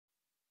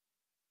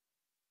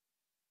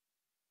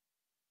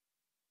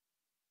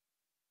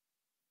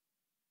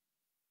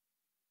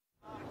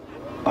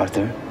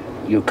Arthur,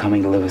 you're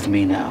coming to live with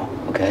me now,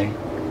 okay?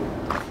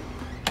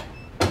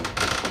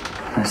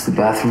 That's the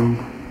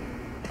bathroom.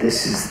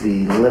 This is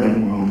the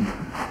living room.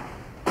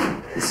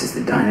 This is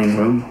the dining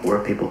room where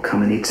people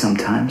come and eat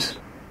sometimes.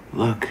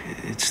 Look,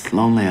 it's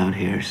lonely out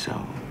here,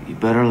 so you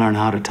better learn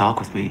how to talk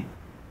with me.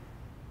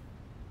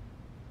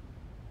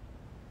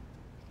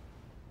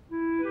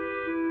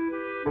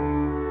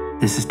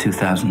 This is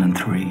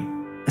 2003.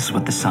 This is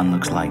what the sun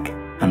looks like,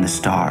 and the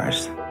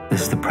stars.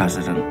 This is the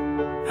president.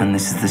 And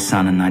this is the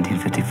sun in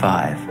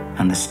 1955,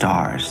 and the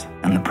stars,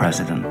 and the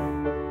president.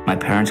 My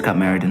parents got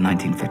married in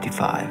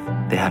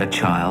 1955. They had a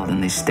child,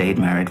 and they stayed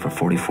married for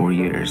 44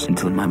 years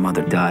until my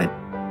mother died.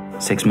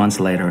 6 months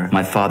later,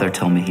 my father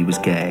told me he was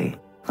gay.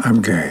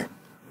 I'm gay.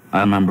 I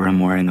remember him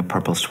wearing a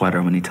purple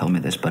sweater when he told me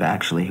this, but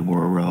actually he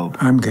wore a robe.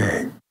 I'm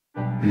gay.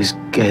 He was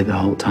gay the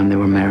whole time they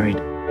were married.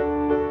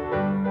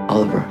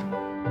 Oliver,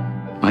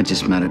 I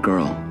just met a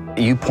girl.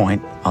 You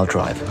point, I'll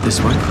drive. This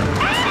way.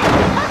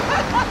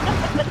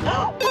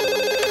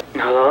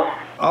 Hello?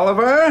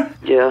 Oliver?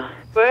 Yeah.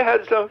 They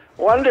had some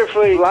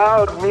wonderfully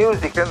loud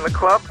music in the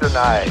club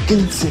tonight.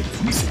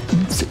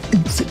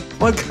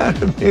 What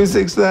kind of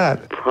music's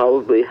that?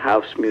 Probably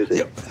house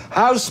music.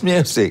 House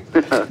music.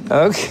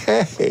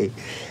 Okay.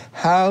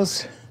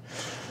 House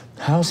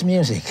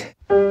music.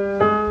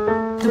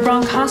 The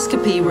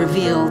bronchoscopy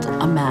revealed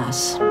a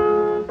mass.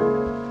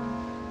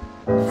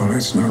 Well,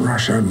 let's not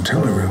rush out and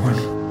tell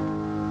everyone.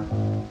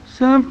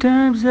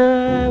 Sometimes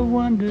I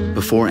wonder.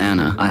 Before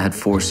Anna, I had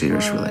 4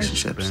 serious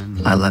relationships.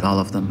 I let all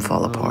of them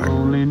fall apart.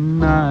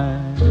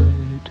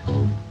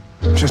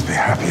 Just be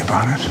happy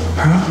about it,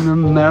 huh? The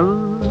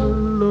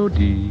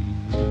melody.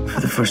 For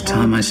the first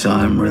time, I saw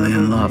him really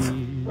in love.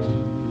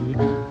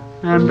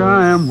 And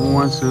I am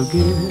once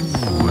again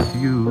with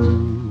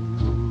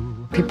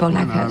you. People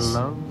like us,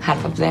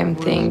 half of them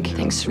think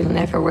things will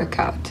never work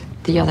out.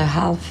 The other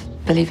half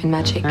believe in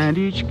magic. And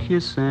each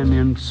kiss an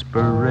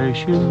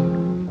inspiration.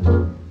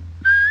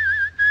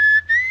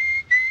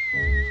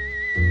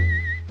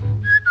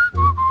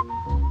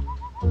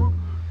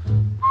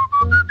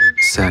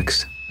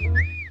 Sex,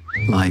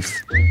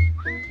 life,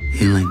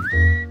 healing,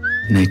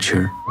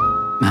 nature,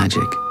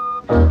 magic.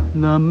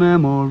 The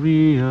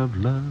memory of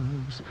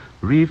love's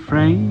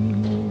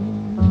refrain.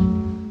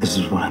 This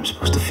is what I'm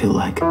supposed to feel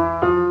like.